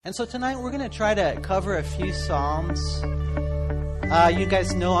And so tonight we're going to try to cover a few Psalms. You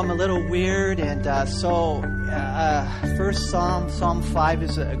guys know I'm a little weird, and first Psalm, Psalm 5,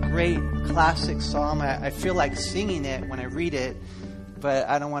 is a great classic Psalm. I feel like singing it when I read it, but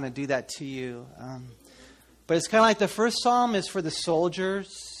I don't want to do that to you. But it's kind of like the first Psalm is for the soldiers.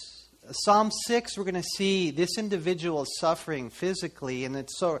 Psalm 6, we're going to see this individual suffering physically, and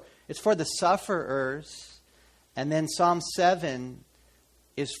it's for the sufferers. And then Psalm 7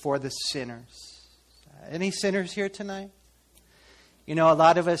 is for the sinners. Any sinners here tonight? You know, a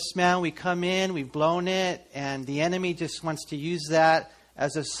lot of us, man, we come in, we've blown it, and the enemy just wants to use that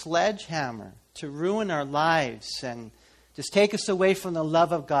as a sledgehammer to ruin our lives and just take us away from the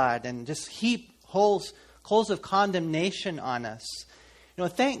love of God and just heap coals of condemnation on us. You know,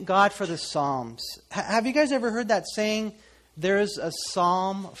 thank God for the Psalms. Have you guys ever heard that saying, there's a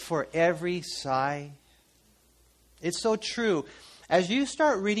psalm for every sigh? It's so true. As you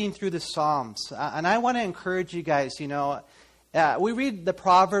start reading through the Psalms, and I want to encourage you guys, we read the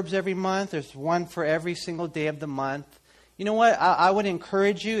Proverbs every month. There's one for every single day of the month. You know what? I would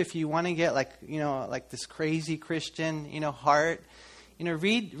encourage you, if you want to get like this crazy Christian, heart,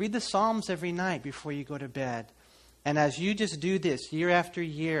 read the Psalms every night before you go to bed. And as you just do this year after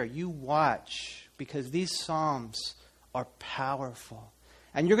year, you watch, because these Psalms are powerful.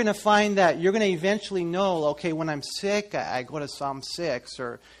 And you're going to find that you're going to eventually know, okay, when I'm sick, I go to Psalm 6.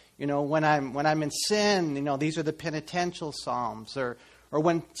 Or, when I'm in sin, these are the penitential Psalms. Or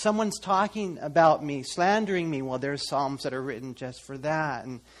when someone's talking about me, slandering me, well, there's Psalms that are written just for that.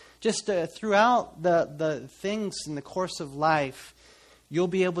 And just throughout the things in the course of life, you'll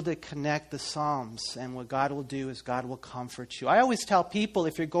be able to connect the Psalms. And what God will do is God will comfort you. I always tell people,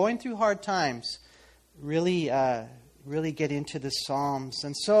 if you're going through hard times, really get into the Psalms.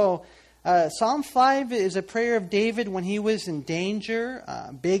 And so Psalm 5 is a prayer of David when he was in danger,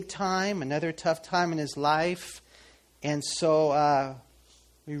 big time, another tough time in his life. And so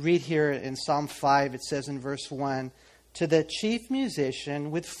we read here in Psalm 5, it says in verse 1, "To the chief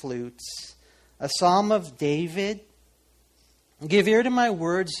musician with flutes, a psalm of David. Give ear to my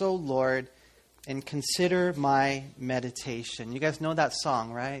words, O Lord, and consider my meditation." You guys know that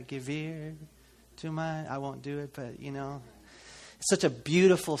song, right? Give ear to my... I won't do it, but it's such a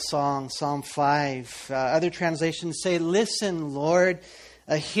beautiful song, Psalm 5. Other translations say, "Listen, Lord,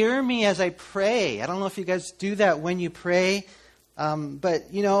 hear me as I pray." I don't know if you guys do that when you pray, but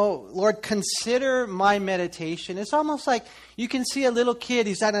Lord, consider my meditation. It's almost like you can see a little kid,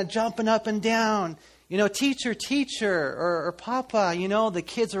 he's kind of jumping up and down, teacher, or papa, the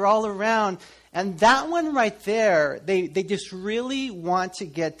kids are all around. And that one right there, they just really want to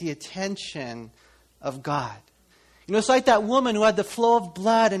get the attention of God. It's like that woman who had the flow of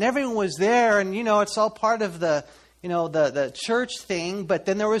blood, and everyone was there, and it's all part of the church thing. But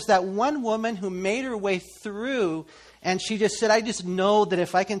then there was that one woman who made her way through, and she just said, "I just know that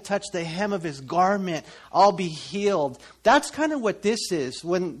if I can touch the hem of his garment, I'll be healed." That's kind of what this is.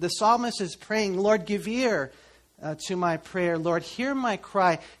 When the psalmist is praying, "Lord, give ear to my prayer. Lord, hear my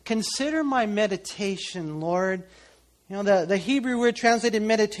cry. Consider my meditation, Lord." The Hebrew word translated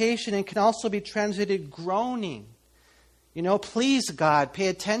meditation, and can also be translated groaning. Please, God, pay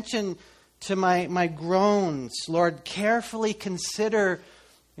attention to my groans. Lord, carefully consider,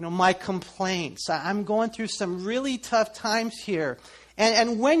 my complaints. I'm going through some really tough times here.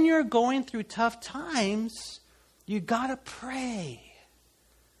 And when you're going through tough times, you got to pray.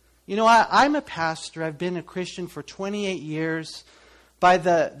 I'm a pastor. I've been a Christian for 28 years. By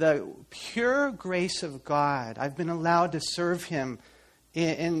the pure grace of God, I've been allowed to serve Him.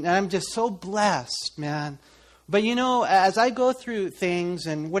 And I'm just so blessed, man. But as I go through things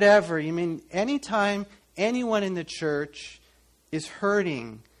and whatever, anytime anyone in the church is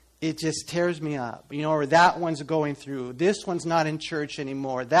hurting, it just tears me up. Or that one's going through. This one's not in church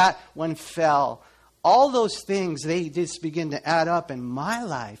anymore. That one fell. All those things, they just begin to add up in my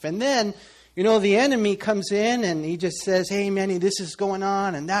life. And then, the enemy comes in and he just says, "Hey, Manny, this is going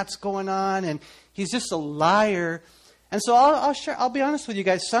on and that's going on." And he's just a liar. And so I'll be honest with you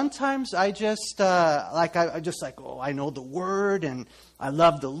guys. Sometimes I just, I know the word and I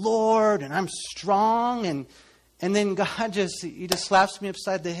love the Lord and I'm strong. And then God he just slaps me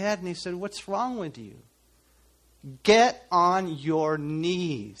upside the head and He said, "What's wrong with you? Get on your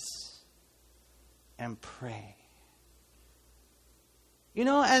knees and pray."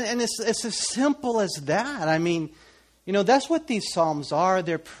 And it's as simple as that. That's what these Psalms are.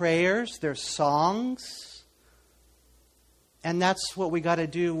 They're prayers, they're songs. And that's what we got to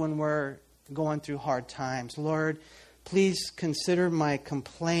do when we're going through hard times. Lord, please consider my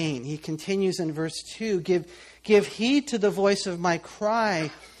complaint. He continues in verse 2, Give heed to the voice of my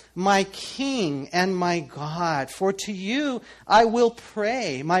cry. my King and my God. For to you I will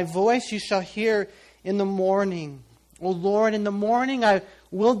pray. My voice you shall hear in the morning. O Lord, in the morning I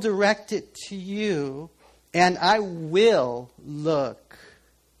will direct it to you, and I will look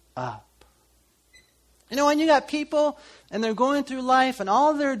up. You know, when you got people and they're going through life and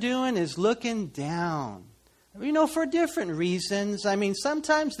all they're doing is looking down, you know, for different reasons. I mean,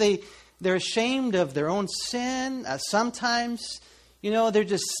 sometimes they're ashamed of their own sin. Sometimes, you know, they're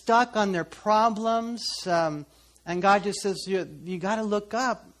just stuck on their problems. And God just says, you got to look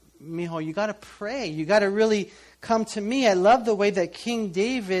up, mijo. You got to pray. You got to really come to me. I love the way that King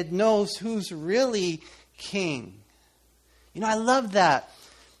David knows who's really king. You know, I love that.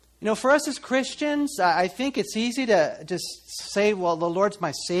 You know, for us as Christians, I think it's easy to just say, well, the Lord's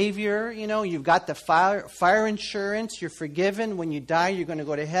my Savior. You know, you've got the fire insurance. You're forgiven. When you die, you're going to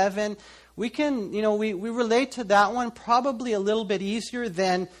go to heaven. We can, you know, we relate to that one probably a little bit easier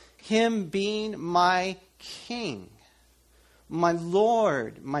than Him being my King, my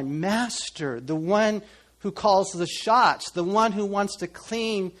Lord, my Master, the one who calls the shots, the one who wants to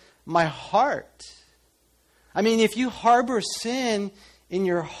clean my heart. I mean, if you harbor sin in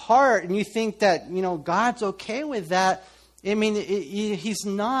your heart and you think that, you know, God's okay with that, I mean, He's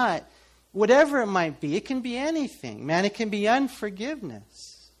not. Whatever it might be, it can be anything, man. It can be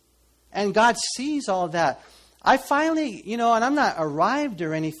unforgiveness. And God sees all that. I finally, you know, and I'm not arrived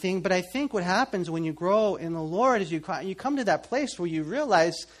or anything, but I think what happens when you grow in the Lord is you come to that place where you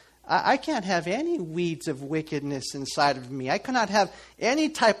realize, I can't have any weeds of wickedness inside of me. I cannot have any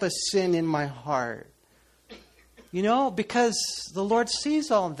type of sin in my heart. You know, because the Lord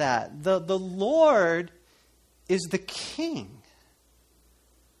sees all that. The Lord is the King.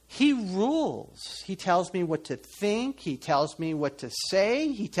 He rules. He tells me what to think. He tells me what to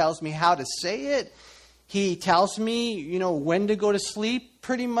say. He tells me how to say it. He tells me, you know, when to go to sleep,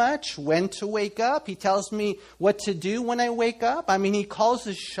 pretty much, when to wake up. He tells me what to do when I wake up. I mean, He calls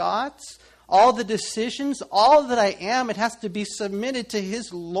the shots, all the decisions, all that I am. It has to be submitted to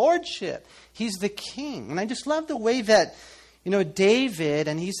His lordship. He's the King. And I just love the way that, you know, David,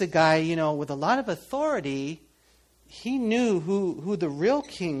 and he's a guy, you know, with a lot of authority, he knew who the real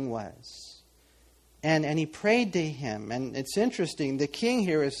king was. And he prayed to Him. And it's interesting. The king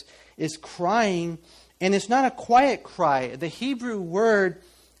here is crying. And it's not a quiet cry. The Hebrew word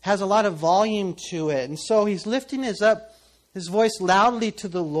has a lot of volume to it. And so he's lifting his voice loudly to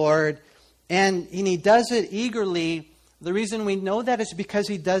the Lord. And he does it eagerly. The reason we know that is because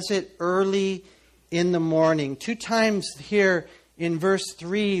he does it early in the morning. 2 times here in verse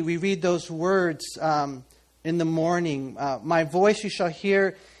 3, we read those words in the morning. My voice you shall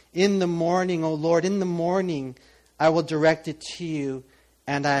hear in the morning, O Lord. In the morning I will direct it to you,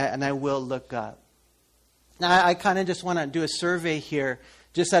 and I will look up. Now, I kind of just want to do a survey here,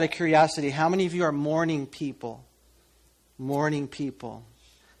 just out of curiosity. How many of you are morning people? Morning people.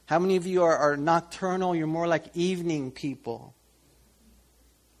 How many of you are nocturnal? You're more like evening people.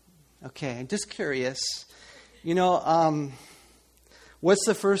 Okay, I'm just curious. You know, what's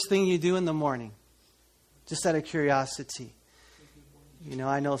the first thing you do in the morning? Just out of curiosity. You know,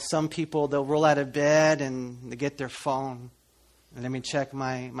 I know some people, they'll roll out of bed and they get their phone. And let me check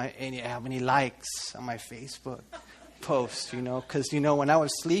how many likes on my Facebook post, you know. Because, you know, when I was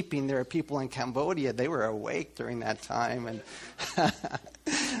sleeping, there were people in Cambodia, they were awake during that time. And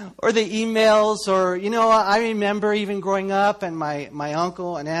or the emails, or, you know, I remember even growing up, and my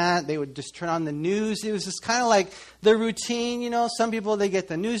uncle and aunt, they would just turn on the news. It was just kind of like the routine, you know. Some people, they get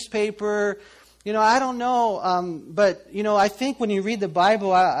the newspaper. You know, I don't know, but, you know, I think when you read the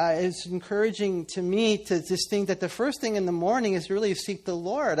Bible, it's encouraging to me to just think that the first thing in the morning is really seek the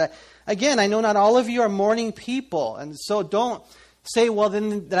Lord. Again, I know not all of you are morning people, and so don't say, well,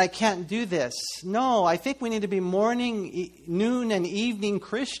 then that I can't do this. No, I think we need to be morning, noon, and evening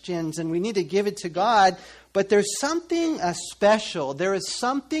Christians, and we need to give it to God. But there's something special. There is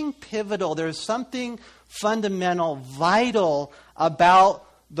something pivotal. There is something fundamental, vital about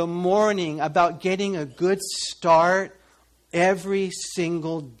the morning, about getting a good start every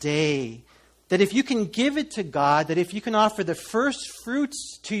single day. That if you can give it to God, that if you can offer the first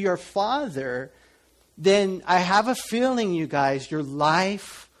fruits to your Father, then I have a feeling, you guys, your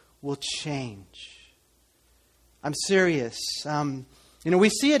life will change. I'm serious. You know, we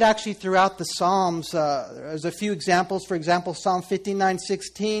see it actually throughout the Psalms. There's a few examples. For example, Psalm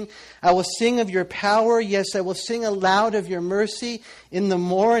 59:16. I will sing of your power. Yes, I will sing aloud of your mercy in the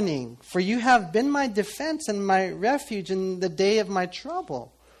morning. For you have been my defense and my refuge in the day of my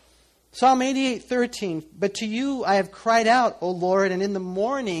trouble. Psalm 88:13. But to you I have cried out, O Lord, and in the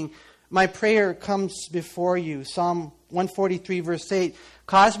morning my prayer comes before you. Psalm 143 verse 8.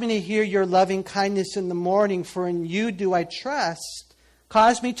 Cause me to hear your loving kindness in the morning, for in you do I trust.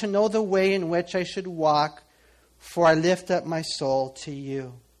 Cause me to know the way in which I should walk, for I lift up my soul to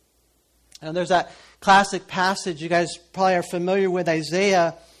you. And there's that classic passage. You guys probably are familiar with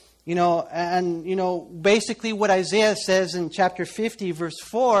Isaiah, basically what Isaiah says in chapter 50, verse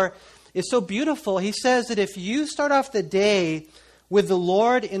 4, is so beautiful. He says that if you start off the day with the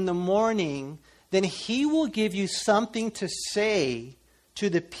Lord in the morning, then He will give you something to say to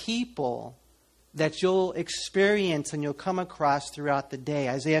the people that you'll experience and you'll come across throughout the day.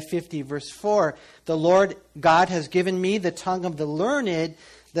 Isaiah 50, verse 4, the Lord God has given me the tongue of the learned,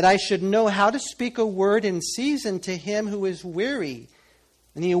 that I should know how to speak a word in season to him who is weary.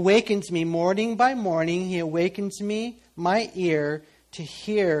 And He awakens me morning by morning. He awakens me, my ear, to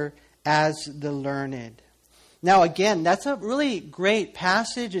hear as the learned. Now again, that's a really great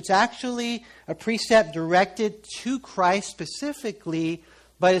passage. It's actually a precept directed to Christ specifically,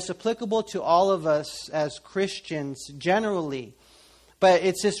 but it's applicable to all of us as Christians generally. But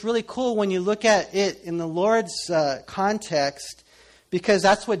it's just really cool when you look at it in the Lord's context, because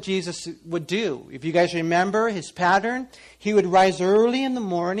that's what Jesus would do. If you guys remember His pattern, He would rise early in the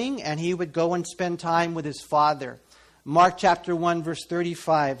morning and He would go and spend time with His Father. Mark chapter 1, verse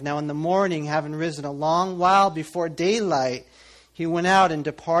 35. Now in the morning, having risen a long while before daylight, He went out and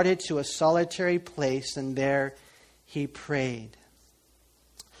departed to a solitary place, and there He prayed.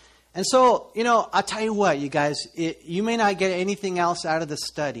 And so, I'll tell you what, you guys, you may not get anything else out of the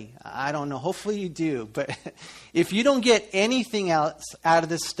study. I don't know. Hopefully you do. But if you don't get anything else out of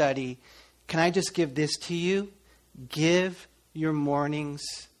the study, can I just give this to you? Give your mornings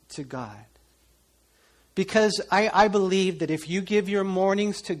to God. Because I believe that if you give your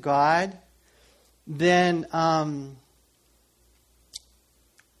mornings to God, then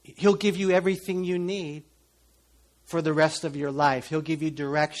He'll give you everything you need for the rest of your life. He'll give you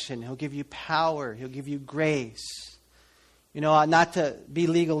direction. He'll give you power. He'll give you grace. Not to be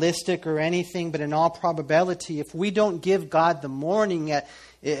legalistic or anything, but in all probability, if we don't give God the morning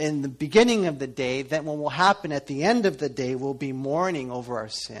in the beginning of the day, then what will happen at the end of the day will be mourning over our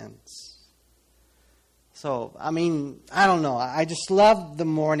sins. So, I don't know. I just love the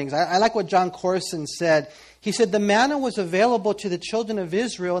mornings. I like what John Corson said. He said, the manna was available to the children of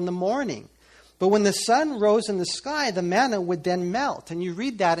Israel in the morning. But when the sun rose in the sky, the manna would then melt. And you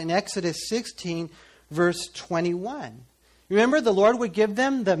read that in Exodus 16, verse 21. Remember, the Lord would give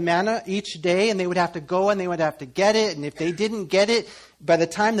them the manna each day, and they would have to go and they would have to get it. And if they didn't get it, by the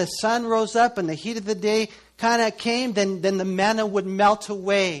time the sun rose up and the heat of the day kind of came, then the manna would melt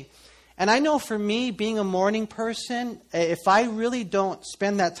away. And I know for me, being a morning person, if I really don't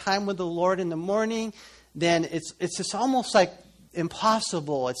spend that time with the Lord in the morning, then it's just almost like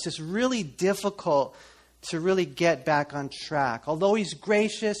impossible. It's just really difficult to really get back on track. Although He's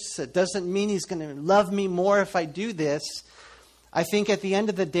gracious, it doesn't mean He's going to love me more if I do this. I think at the end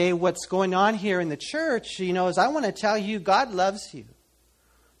of the day, what's going on here in the church, is I want to tell you, God loves you.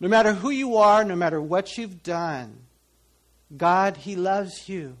 No matter who you are, no matter what you've done, God, He loves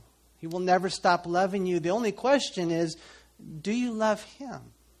you. He will never stop loving you. The only question is, do you love Him?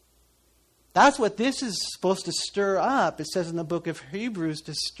 That's what this is supposed to stir up. It says in the book of Hebrews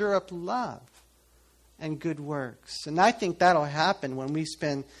to stir up love and good works. And I think that'll happen when we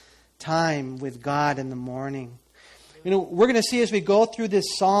spend time with God in the morning. We're going to see as we go through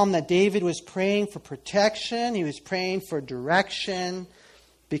this psalm that David was praying for protection. He was praying for direction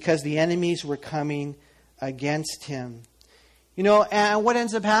because the enemies were coming against him. And what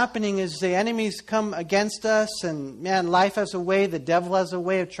ends up happening is the enemies come against us, and life has a way, the devil has a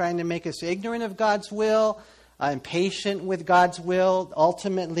way of trying to make us ignorant of God's will, impatient with God's will.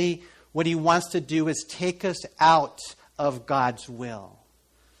 Ultimately, what he wants to do is take us out of God's will.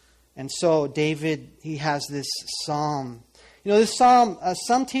 And so David, he has this psalm. This psalm,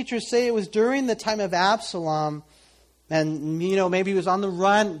 some teachers say it was during the time of Absalom, and maybe he was on the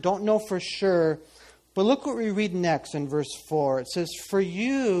run, don't know for sure. But look what we read next in verse 4. It says, for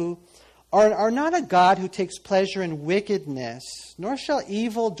you are not a God who takes pleasure in wickedness, nor shall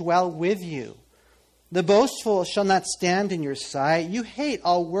evil dwell with you. The boastful shall not stand in your sight. You hate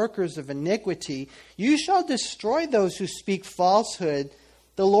all workers of iniquity. You shall destroy those who speak falsehood.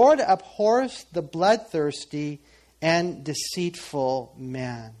 The Lord abhors the bloodthirsty and deceitful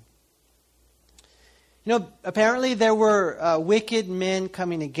man. Apparently there were wicked men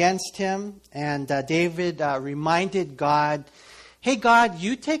coming against him, and David reminded God, hey God,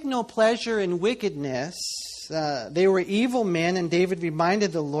 you take no pleasure in wickedness. They were evil men, and David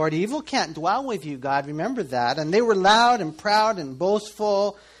reminded the Lord, evil can't dwell with you, God, remember that. And they were loud and proud and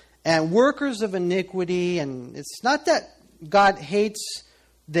boastful and workers of iniquity, and it's not that God hates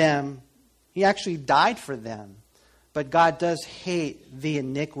them. He actually died for them. But God does hate the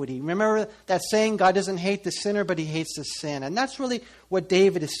iniquity. Remember that saying, God doesn't hate the sinner, but he hates the sin. And that's really what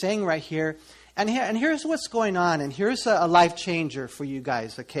David is saying right here. And here's what's going on. And here's a life changer for you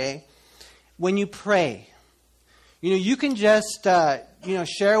guys, okay? When you pray, you can just,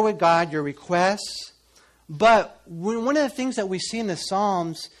 share with God your requests. But one of the things that we see in the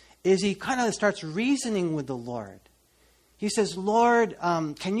Psalms is he kind of starts reasoning with the Lord. He says, Lord,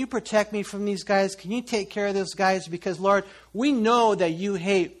 can you protect me from these guys? Can you take care of those guys? Because, Lord, we know that you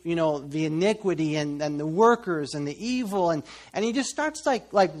hate, the iniquity and the workers and the evil. And he just starts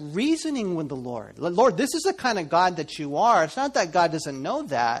like reasoning with the Lord. Lord, this is the kind of God that you are. It's not that God doesn't know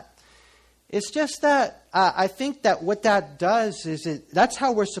that. It's just that I think that what that does is that's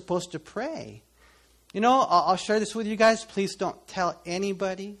how we're supposed to pray. I'll share this with you guys. Please don't tell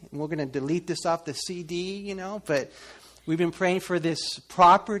anybody. We're going to delete this off the CD, but we've been praying for this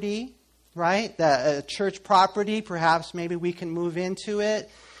property, right? The church property. Perhaps maybe we can move into it.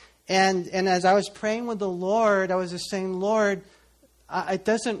 And as I was praying with the Lord, I was just saying, Lord, it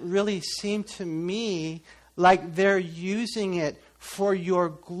doesn't really seem to me like they're using it for your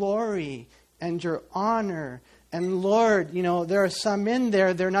glory and your honor. And Lord, there are some in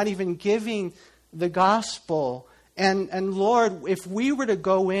there, they're not even giving the gospel. And Lord, if we were to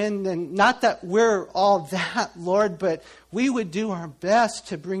go in, and not that we're all that, Lord, but we would do our best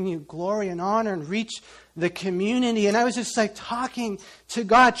to bring you glory and honor and reach the community. And I was just talking to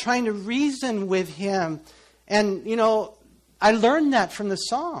God, trying to reason with him. And, I learned that from the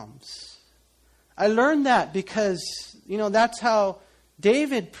Psalms. I learned that because, that's how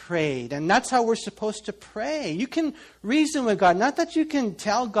David prayed, and that's how we're supposed to pray. You can reason with God. Not that you can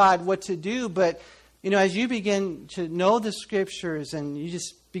tell God what to do, but as you begin to know the Scriptures and you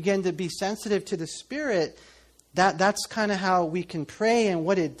just begin to be sensitive to the Spirit, that's kind of how we can pray. And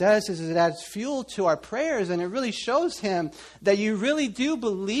what it does is it adds fuel to our prayers, and it really shows him that you really do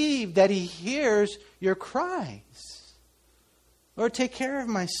believe that he hears your cries. Lord, take care of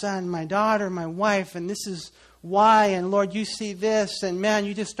my son, my daughter, my wife, and this is why. And Lord, you see this, and man,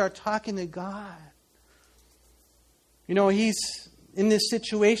 you just start talking to God. He's in this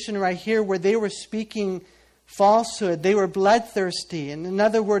situation right here where they were speaking falsehood. They were bloodthirsty. And in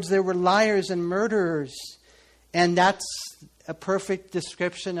other words, they were liars and murderers. And that's a perfect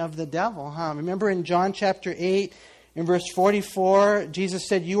description of the devil, huh? Remember in John chapter 8, in verse 44, Jesus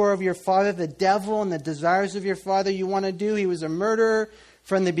said, you are of your father, the devil, and the desires of your father you want to do. He was a murderer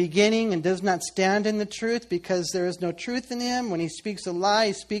from the beginning and does not stand in the truth because there is no truth in him. When he speaks a lie,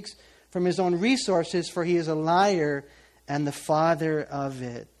 he speaks from his own resources, for he is a liar and the father of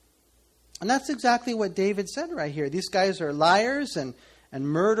it. And that's exactly what David said right here. These guys are liars and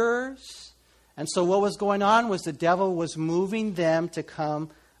murderers. And so what was going on was the devil was moving them to come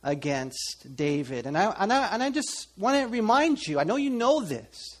against David. And I just want to remind you, I know you know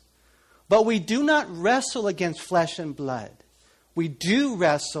this, but we do not wrestle against flesh and blood. We do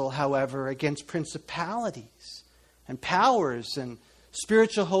wrestle, however, against principalities and powers and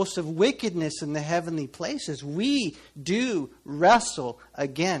spiritual hosts of wickedness in the heavenly places. We do wrestle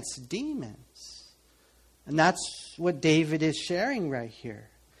against demons. And that's what David is sharing right here.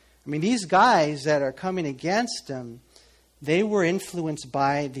 I mean, these guys that are coming against him, they were influenced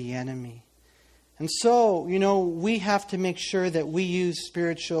by the enemy. And so, we have to make sure that we use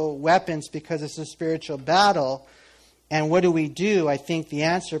spiritual weapons because it's a spiritual battle. And what do? I think the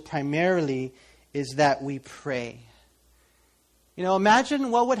answer primarily is that we pray.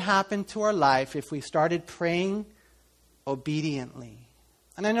 Imagine what would happen to our life if we started praying obediently.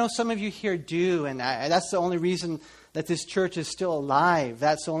 And I know some of you here do, and that's the only reason that this church is still alive.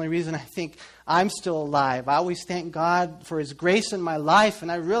 That's the only reason I think I'm still alive. I always thank God for His grace in my life,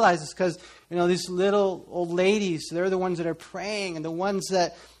 and I realize it's because, these little old ladies, they're the ones that are praying, and the ones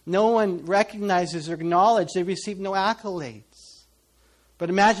that no one recognizes or acknowledges, they receive no accolades. But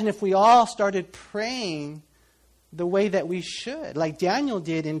imagine if we all started praying the way that we should, like Daniel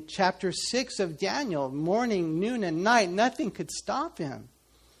did in chapter 6 of Daniel, morning, noon, and night. Nothing could stop him.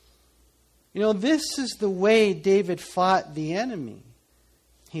 This is the way David fought the enemy.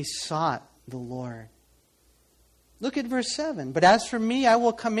 He sought the Lord. Look at verse 7. But as for me, I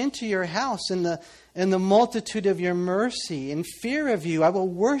will come into your house in the multitude of your mercy. In fear of you, I will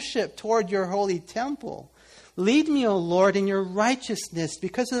worship toward your holy temple. Lead me, O Lord, in your righteousness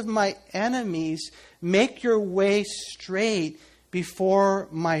because of my enemies. Make your way straight before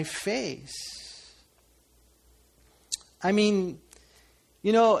my face. I mean,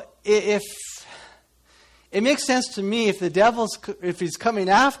 if it makes sense to me, if he's coming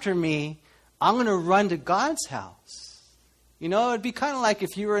after me, I'm going to run to God's house. You know, it'd be kind of like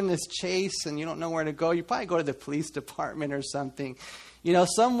if you were in this chase and you don't know where to go, you probably go to the police department or something. You know,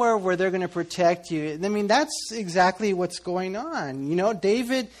 somewhere where they're going to protect you. I mean, that's exactly what's going on. You know,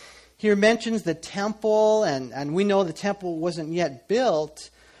 David here mentions the temple, and we know the temple wasn't yet built,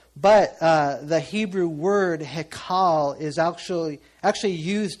 but the Hebrew word hekal is actually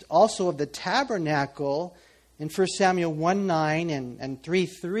used also of the tabernacle in 1 Samuel 1:9 and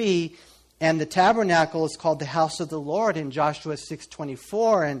 3:3, and the tabernacle is called the house of the Lord in Joshua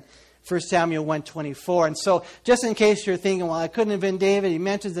 6:24 and 1 Samuel 1:24. And so, just in case you're thinking, well, it couldn't have been David, he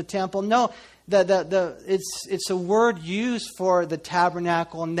mentions the temple. No, it's a word used for the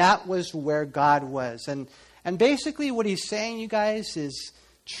tabernacle, and that was where God was. And basically what he's saying, you guys, is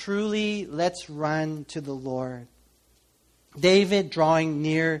truly let's run to the Lord. David drawing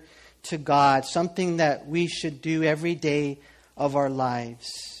near to God, something that we should do every day of our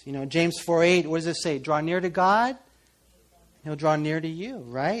lives. You know, James 4:8, what does it say? Draw near to God, He'll draw near to you,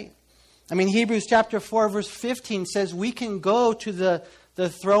 right? I mean, Hebrews chapter 4, verse 15 says we can go to the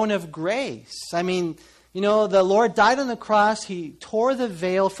throne of grace. I mean, you know, the Lord died on the cross. He tore the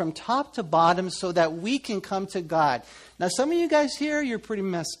veil from top to bottom so that we can come to God. Now, some of you guys here, you're pretty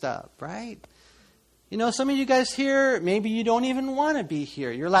messed up, right? You know, some of you guys here, maybe you don't even want to be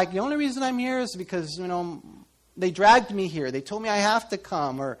here. You're like, the only reason I'm here is because, you know, they dragged me here. They told me I have to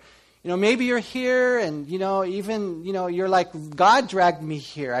come. Or, you know, maybe you're here and, you know, even, you know, you're like, God dragged me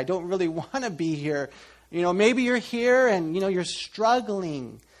here. I don't really want to be here. You know, maybe you're here and, you know, you're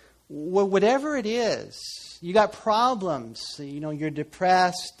struggling. Whatever it is, you got problems. You know, you're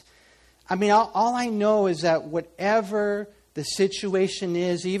depressed. I mean, all I know is that whatever the situation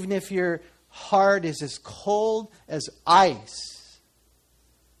is, even if your heart is as cold as ice,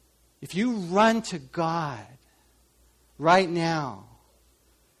 if you run to God right now,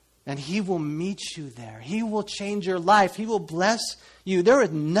 and He will meet you there. He will change your life. He will bless you. There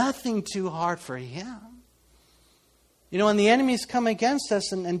is nothing too hard for Him. You know, when the enemies come against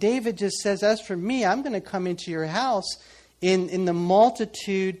us, and David just says, as for me, I'm going to come into your house in the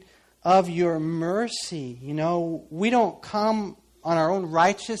multitude of your mercy. You know, we don't come on our own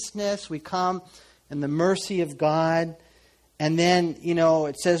righteousness. We come in the mercy of God. And then, you know,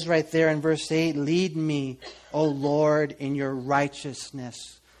 it says right there in verse 8, lead me, O Lord, in your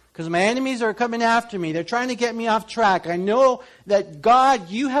righteousness. Because my enemies are coming after me. They're trying to get me off track. I know that, God,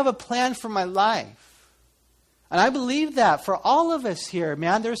 you have a plan for my life. And I believe that for all of us here,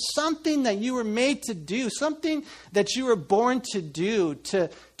 man, there's something that you were made to do, something that you were born to do, to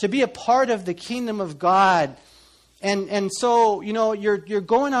be a part of the kingdom of God. And so, you know, you're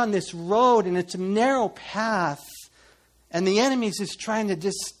going on this road, and it's a narrow path, and the enemy is just trying to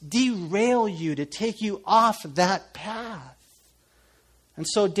just derail you, to take you off that path. And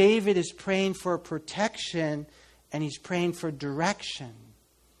so David is praying for protection, and he's praying for direction.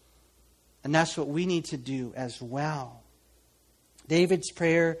 And that's what we need to do as well. David's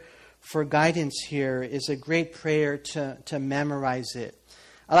prayer for guidance here is a great prayer to memorize it.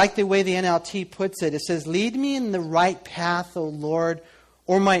 I like the way the NLT puts it. It says, lead me in the right path, O Lord,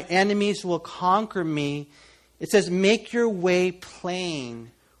 or my enemies will conquer me. It says, make your way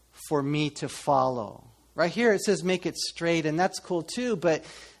plain for me to follow. Right here it says, make it straight, and that's cool too. But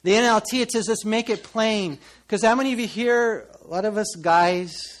the NLT, it says, let's make it plain. Because how many of you here, a lot of us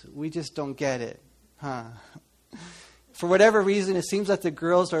guys, we just don't get it, huh? For whatever reason, it seems like the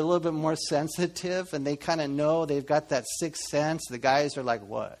girls are a little bit more sensitive, and they kind of know, they've got that sixth sense. The guys are like,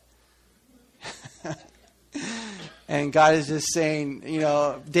 what? And God is just saying, you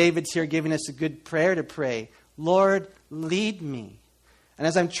know, David's here giving us a good prayer to pray. Lord, lead me. And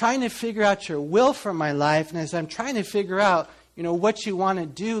as I'm trying to figure out your will for my life, and as I'm trying to figure out, you know, what you want to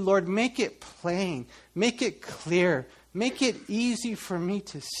do, Lord, make it plain, make it clear, make it easy for me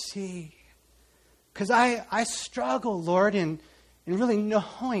to see. Because I struggle, Lord, in really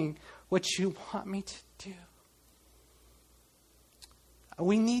knowing what you want me to do.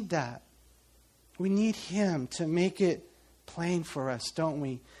 We need that. We need Him to make it plain for us, don't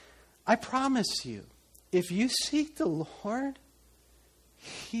we? I promise you, if you seek the Lord,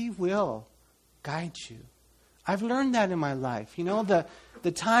 He will guide you. I've learned that in my life. You know,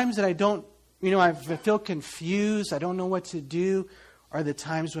 the times that I don't, you know, I feel confused, I don't know what to do, are the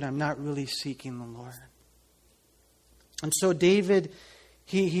times when I'm not really seeking the Lord. And so David,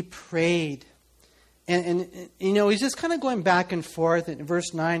 he prayed. And you know, he's just kind of going back and forth in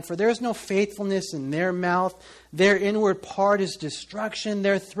verse 9. For there is no faithfulness in their mouth. Their inward part is destruction.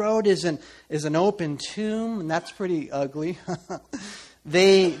 Their throat is an open tomb. And that's pretty ugly.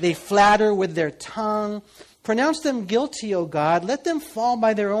 They flatter with their tongue. Pronounce them guilty, O God. Let them fall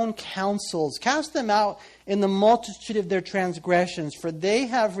by their own counsels. Cast them out in the multitude of their transgressions, for they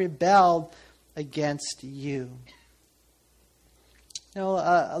have rebelled against you. You know,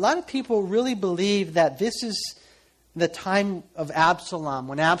 a lot of people really believe that this is the time of Absalom,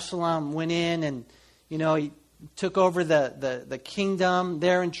 when Absalom went in and, you know, he took over the kingdom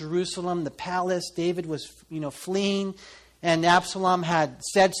there in Jerusalem, the palace. David was, you know, fleeing, and Absalom had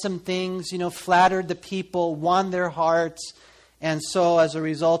said some things, you know, flattered the people, won their hearts. And so as a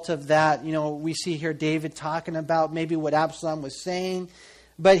result of that, you know, we see here David talking about maybe what Absalom was saying.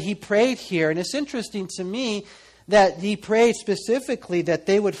 But he prayed here, and it's interesting to me that he prayed specifically that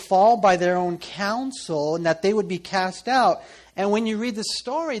they would fall by their own counsel and that they would be cast out. And when you read the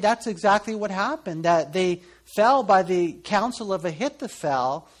story, that's exactly what happened, that they fell by the counsel of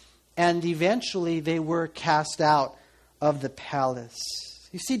Ahithophel, and eventually they were cast out of the palace.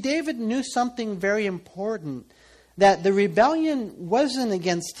 You see, David knew something very important, that the rebellion wasn't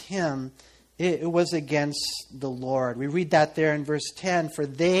against him, it was against the Lord. We read that there in verse 10, for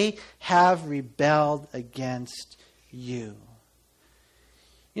they have rebelled against you.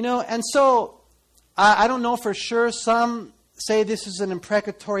 You know, and so I don't know for sure. Some say this is an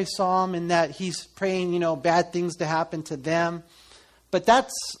imprecatory psalm in that he's praying, you know, bad things to happen to them. But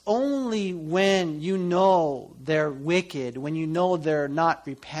that's only when you know they're wicked, when you know they're not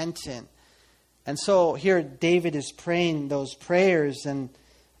repentant. And so here David is praying those prayers, and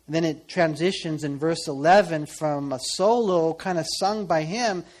then it transitions in verse 11 from a solo kind of sung by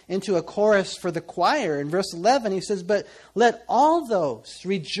him into a chorus for the choir. In verse 11 he says, but let all those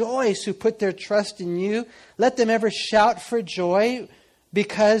rejoice who put their trust in you. Let them ever shout for joy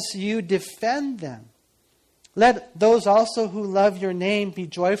because you defend them. Let those also who love your name be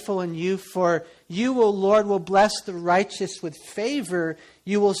joyful in you, for you, O Lord, will bless the righteous with favor.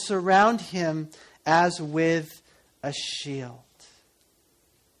 You will surround him as with a shield.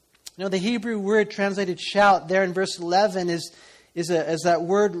 You know, the Hebrew word translated shout there in verse 11 is that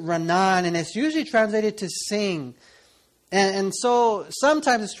word ranan, and it's usually translated to sing. And so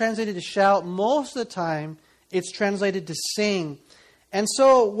sometimes it's translated to shout. Most of the time it's translated to sing. And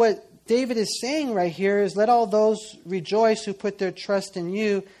so what David is saying right here is, let all those rejoice who put their trust in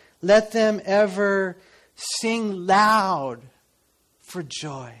you. Let them ever sing loud for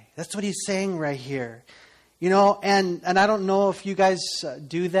joy. That's what he's saying right here. You know, and I don't know if you guys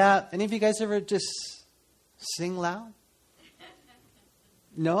do that. Any of you guys ever just sing loud?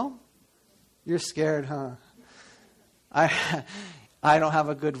 No? You're scared, huh? I don't have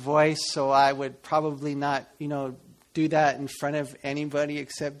a good voice, so I would probably not, you know, do that in front of anybody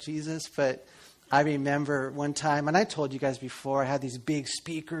except Jesus. But I remember one time, and I told you guys before, I had these big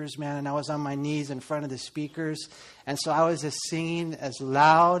speakers, man, and I was on my knees in front of the speakers. And so I was just singing as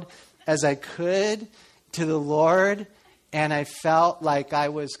loud as I could to the Lord, and I felt like I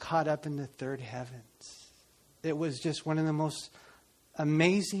was caught up in the third heavens. It was just one of the most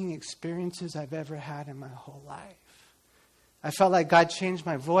amazing experiences I've ever had in my whole life. I felt like God changed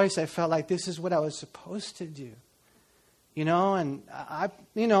my voice. I felt like this is what I was supposed to do. You know, and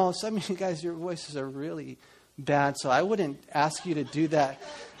you know, some of you guys, your voices are really bad, so I wouldn't ask you to do that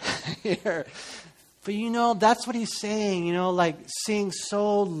here. But you know, that's what he's saying, you know, like sing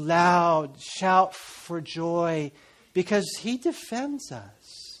so loud, shout for joy, because he defends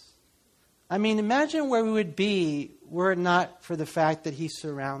us. I mean, imagine where we would be were it not for the fact that he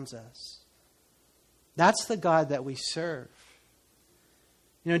surrounds us. That's the God that we serve.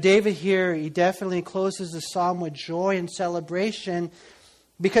 You know, David here, he definitely closes the psalm with joy and celebration,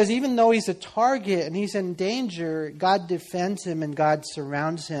 because even though he's a target and he's in danger, God defends him and God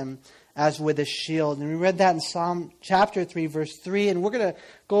surrounds him as with a shield. And we read that in Psalm chapter 3, verse 3. And we're going to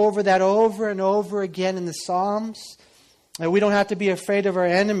go over that over and over again in the Psalms. We don't have to be afraid of our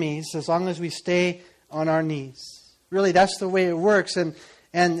enemies as long as we stay on our knees. Really, that's the way it works. And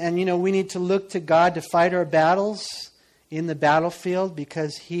you know, we need to look to God to fight our battles in the battlefield,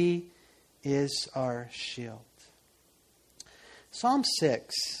 because he is our shield. Psalm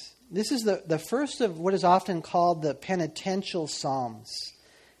 6. This is the first of what is often called the penitential psalms.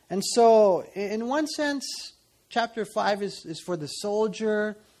 And so, in one sense, chapter 5 is for the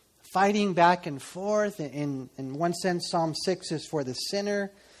soldier fighting back and forth. In one sense, Psalm 6 is for the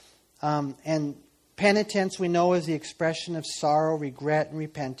sinner. And penitence, we know, is the expression of sorrow, regret, and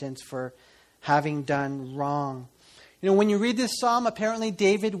repentance for having done wrong. You know, when you read this psalm, apparently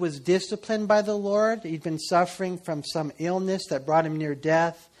David was disciplined by the Lord. He'd been suffering from some illness that brought him near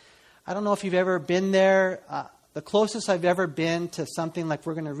death. I don't know if you've ever been there. The closest I've ever been to something like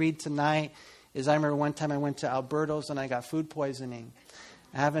we're going to read tonight is, I remember one time I went to Alberto's and I got food poisoning.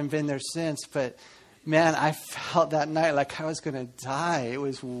 I haven't been there since, but man, I felt that night like I was going to die. It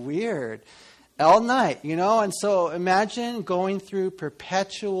was weird. all night, And so imagine going through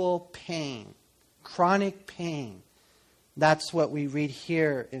perpetual pain, chronic pain. That's what we read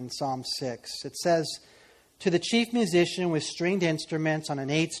here in Psalm 6. It says, to the chief musician with stringed instruments on an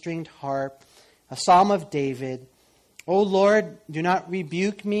 8-stringed harp, a psalm of David, O Lord, do not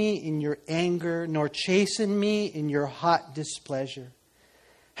rebuke me in your anger, nor chasten me in your hot displeasure.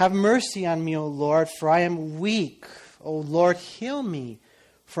 Have mercy on me, O Lord, for I am weak. O Lord, heal me,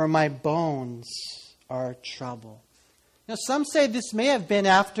 for my bones are troubled. Some say this may have been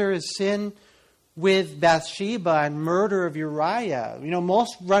after his sin with Bathsheba and murder of Uriah.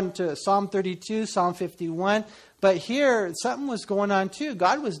 Most run to Psalm 32, Psalm 51. But here, something was going on too.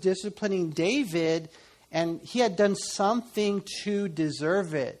 God was disciplining David, and he had done something to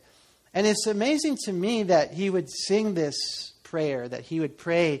deserve it. And it's amazing to me that he would sing this prayer, that he would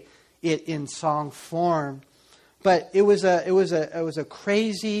pray it in song form. But it was a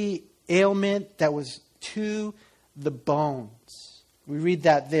crazy ailment that was to the bones. We read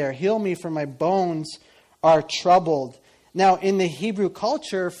that there. Heal me, for my bones are troubled. Now, in the Hebrew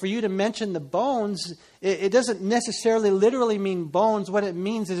culture, for you to mention the bones, it doesn't necessarily literally mean bones. What it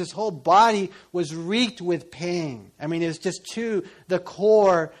means is his whole body was reeked with pain. It's just to the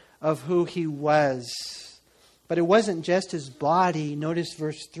core of who he was. But it wasn't just his body. Notice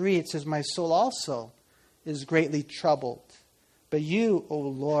verse 3. It says, my soul also is greatly troubled. But you, O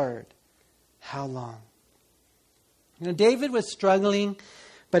Lord, how long? David was struggling,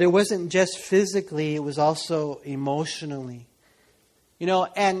 but it wasn't just physically, it was also emotionally.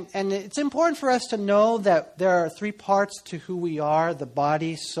 And it's important for us to know that there are 3 parts to who we are, the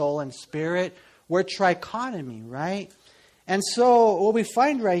body, soul, and spirit. We're trichotomy, right? And so what we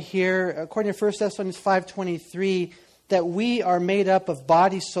find right here, according to 1 Thessalonians 5:23, that we are made up of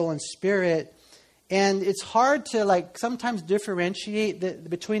body, soul, and spirit. And it's hard to sometimes differentiate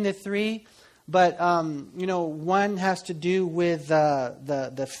between the 3. But, one has to do with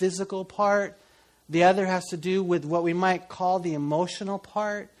the physical part. The other has to do with what we might call the emotional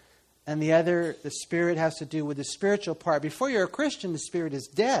part. And the spirit has to do with the spiritual part. Before you're a Christian, the spirit is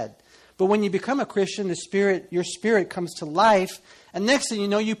dead. But when you become a Christian, your spirit comes to life. And next thing you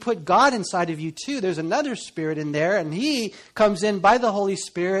know, you put God inside of you too. There's another spirit in there. And he comes in by the Holy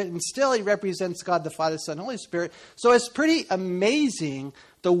Spirit. And still he represents God the Father, Son, Holy Spirit. So it's pretty amazing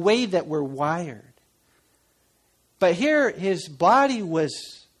the way that we're wired. But here, his body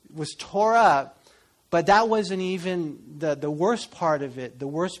was tore up, but that wasn't even the worst part of it. The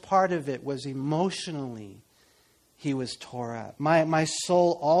worst part of it was emotionally, he was tore up. My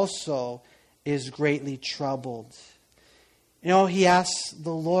soul also is greatly troubled. He asks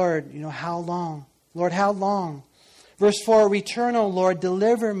the Lord, how long? Lord, how long? Verse 4, return, O Lord,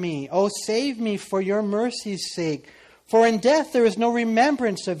 deliver me. O save me for your mercy's sake. For in death there is no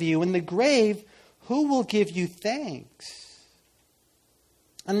remembrance of you. In the grave, who will give you thanks?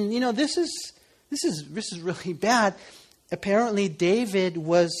 And this is really bad. Apparently David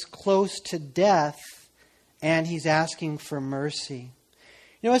was close to death, and he's asking for mercy.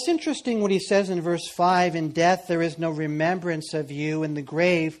 It's interesting what he says in verse 5. In death there is no remembrance of you. In the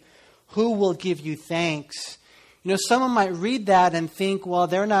grave, who will give you thanks? Someone might read that and think, well,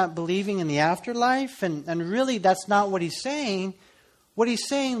 they're not believing in the afterlife. And really, that's not what he's saying. What he's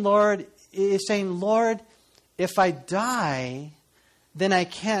saying, Lord, is saying, Lord, if I die, then I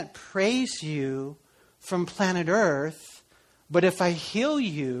can't praise you from planet Earth. But if I heal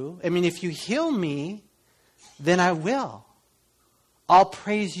you, if you heal me, then I will. I'll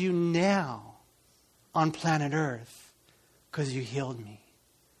praise you now on planet Earth because you healed me.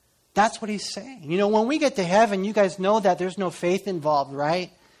 That's what he's saying. When we get to heaven, you guys know that there's no faith involved,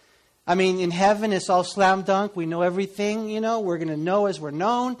 right? In heaven, it's all slam dunk. We know everything, We're going to know as we're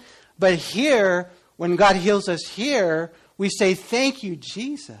known. But here, when God heals us here, we say, thank you,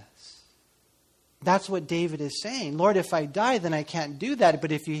 Jesus. That's what David is saying. Lord, if I die, then I can't do that.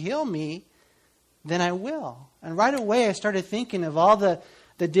 But if you heal me, then I will. And right away, I started thinking of all the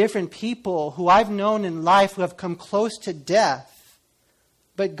different people who I've known in life who have come close to death.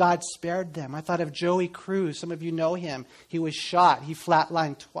 But God spared them. I thought of Joey Cruz. Some of you know him. He was shot. He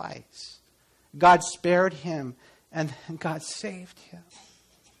flatlined twice. God spared him, and God saved him.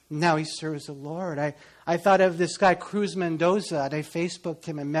 Now he serves the Lord. I thought of this guy, Cruz Mendoza, and I Facebooked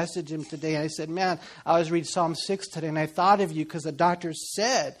him and messaged him today. And I said, man, I was reading Psalm 6 today, and I thought of you because the doctor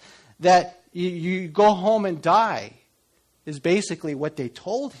said that you go home and die, is basically what they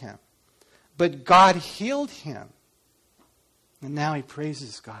told him. But God healed him. And now he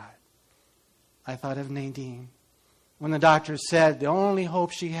praises God. I thought of Nadine. When the doctor said the only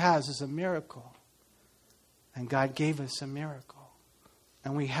hope she has is a miracle. And God gave us a miracle.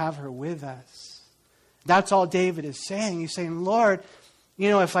 And we have her with us. That's all David is saying. He's saying, Lord,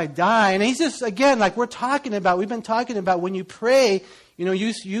 if I die, and he's just, again, like we've been talking about when you pray,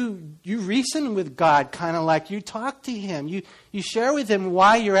 you reason with God, kind of like you talk to him. You share with him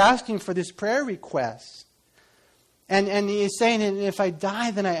why you're asking for this prayer request. And he's saying, if I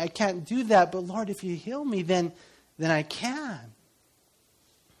die, then I can't do that. But Lord, if you heal me, then I can.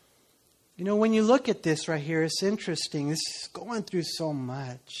 When you look at this right here, it's interesting. This is going through so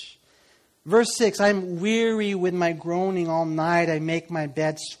much. Verse 6, I'm weary with my groaning all night. I make my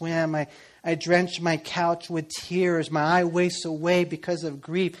bed swim. I drench my couch with tears. My eye wastes away because of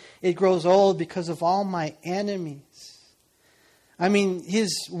grief. It grows old because of all my enemies.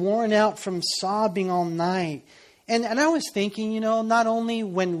 He's worn out from sobbing all night. And I was thinking, not only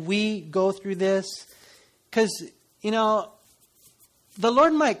when we go through this, because, the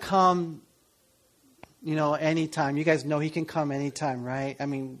Lord might come, anytime. You guys know he can come anytime, right?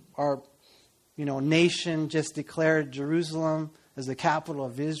 Our nation just declared Jerusalem as the capital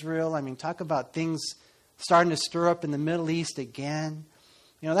of Israel. Talk about things starting to stir up in the Middle East again.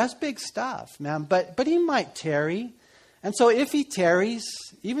 That's big stuff, man. But he might tarry. And so if he tarries,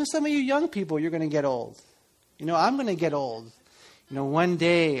 even some of you young people, you're going to get old. I'm going to get old. One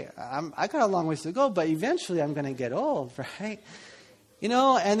day, I got a long ways to go, but eventually I'm going to get old, right?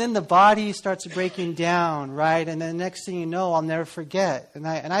 And then the body starts breaking down, right? And then the next thing you know, I'll never forget. And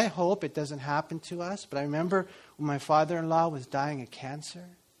I hope it doesn't happen to us. But I remember when my father-in-law was dying of cancer.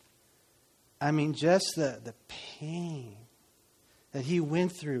 Just the pain that he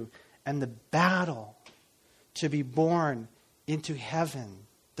went through and the battle to be born into heaven.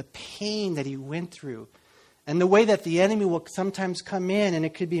 The pain that he went through. And the way that the enemy will sometimes come in, and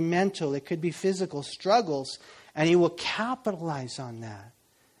it could be mental, it could be physical struggles. And he will capitalize on that.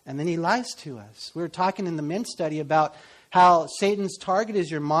 And then he lies to us. We were talking in the men's study about how Satan's target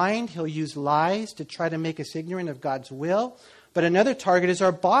is your mind. He'll use lies to try to make us ignorant of God's will. But another target is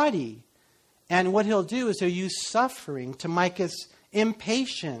our body. And what he'll do is he'll use suffering to make us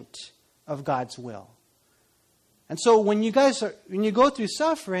impatient of God's will. And so when you go through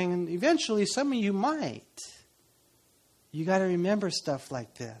suffering, and eventually some of you might, you got to remember stuff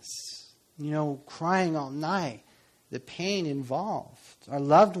like this. Crying all night, the pain involved, our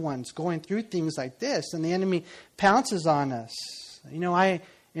loved ones going through things like this, and the enemy pounces on us. I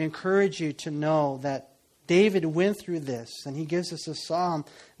encourage you to know that David went through this, and he gives us a psalm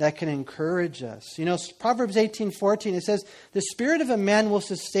that can encourage us. Proverbs 18:14, it says, the spirit of a man will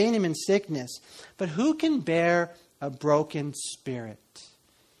sustain him in sickness, but who can bear a broken spirit?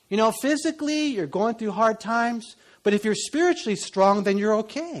 Physically, you're going through hard times, but if you're spiritually strong, then you're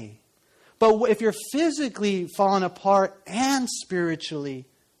okay. But if you're physically falling apart and spiritually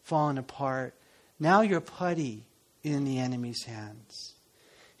falling apart, now you're putty in the enemy's hands.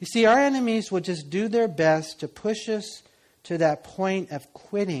 You see, our enemies will just do their best to push us to that point of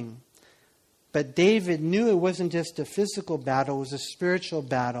quitting. But David knew it wasn't just a physical battle, it was a spiritual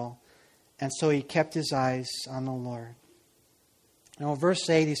battle. And so he kept his eyes on the Lord. Verse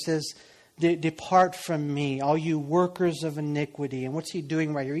 8, he says, depart from me, all you workers of iniquity. And what's he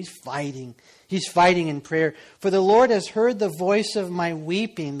doing right here? He's fighting. He's fighting in prayer. For the Lord has heard the voice of my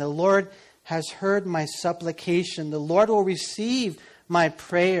weeping. The Lord has heard my supplication. The Lord will receive my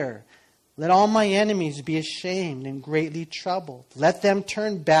prayer. Let all my enemies be ashamed and greatly troubled. Let them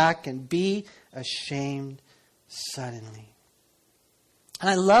turn back and be ashamed suddenly. And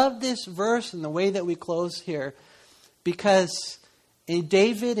I love this verse and the way that we close here, because in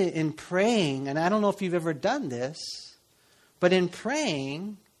David, in praying, and I don't know if you've ever done this, but in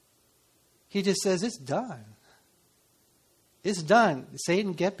praying, he just says, it's done. It's done.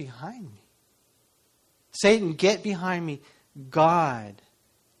 Satan, get behind me. Satan, get behind me. God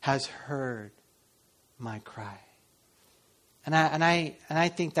has heard my cry. And I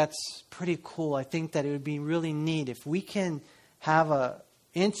think that's pretty cool. I think that it would be really neat if we can have a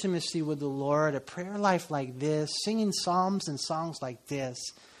intimacy with the Lord, a prayer life like this, singing psalms and songs like this.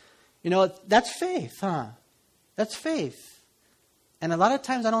 That's faith, huh? That's faith. And a lot of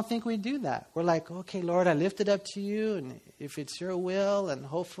times I don't think we do that. We're like, okay, Lord, I lift it up to you, and if it's your will, and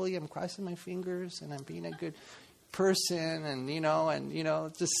hopefully I'm crossing my fingers and I'm being a good person, and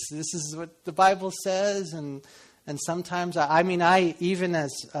just this is what the Bible says. And sometimes I even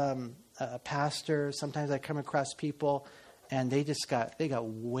as a pastor, sometimes I come across people and they got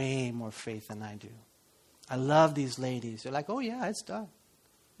way more faith than I do. I love these ladies. They're like, oh yeah, it's done.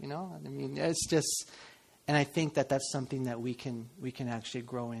 It's just, and I think that that's something that we can actually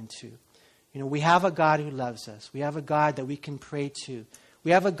grow into. We have a God who loves us. We have a God that we can pray to.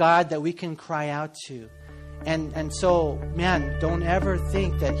 We have a God that we can cry out to. And so, man, don't ever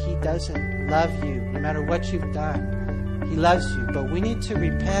think that he doesn't love you, no matter what you've done. He loves you, but we need to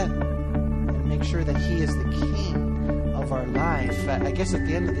repent and make sure that he is the king of our life. I guess at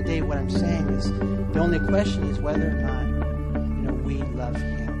the end of the day, what I'm saying is the only question is whether or not, we love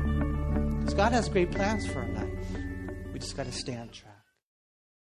him. Because God has great plans for our life. We just got to stay on track.